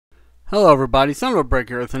Hello everybody, Son of a Brick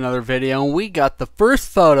here with another video, and we got the first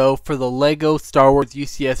photo for the LEGO Star Wars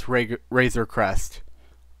UCS Razor Crest.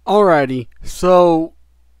 Alrighty, so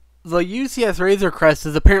the UCS Razor Crest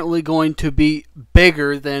is apparently going to be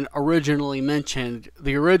bigger than originally mentioned.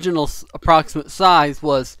 The original approximate size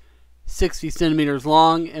was 60 centimeters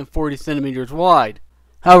long and 40 centimeters wide.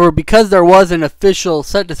 However, because there was an official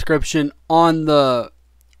set description on the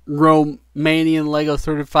Romanian LEGO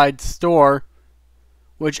certified store,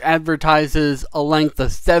 which advertises a length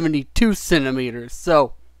of 72 centimeters.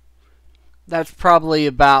 So that's probably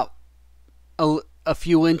about a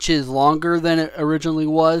few inches longer than it originally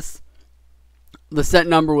was. The set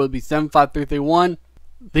number would be 75331.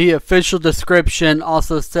 The official description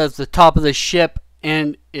also says the top of the ship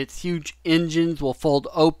and its huge engines will fold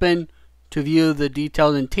open to view the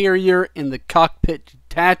detailed interior, and the cockpit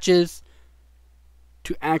detaches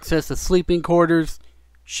to access the sleeping quarters.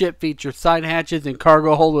 Ship features side hatches and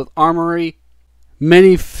cargo hold with armory,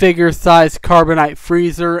 minifigure sized carbonite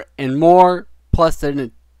freezer, and more, plus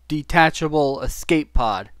a detachable escape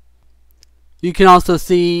pod. You can also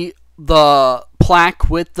see the plaque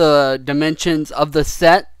with the dimensions of the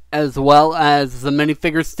set, as well as the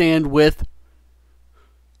minifigure stand with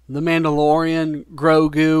the Mandalorian,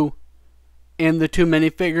 Grogu, and the two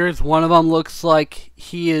minifigures. One of them looks like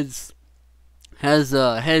he has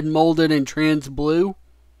a head molded in trans blue.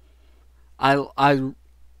 I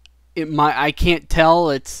can't tell.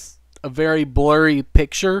 It's a very blurry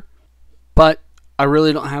picture, but I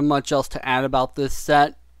really don't have much else to add about this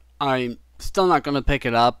set. I'm still not going to pick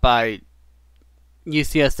it up.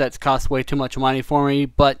 UCS sets cost way too much money for me,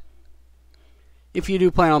 but if you do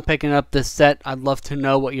plan on picking up this set, I'd love to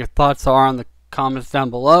know what your thoughts are in the comments down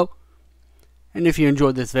below. And if you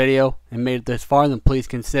enjoyed this video and made it this far, then please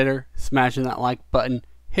consider smashing that like button,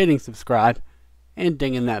 hitting subscribe, and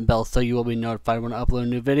dinging that bell so you will be notified when I upload a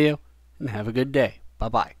new video. And have a good day.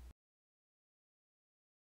 Bye-bye.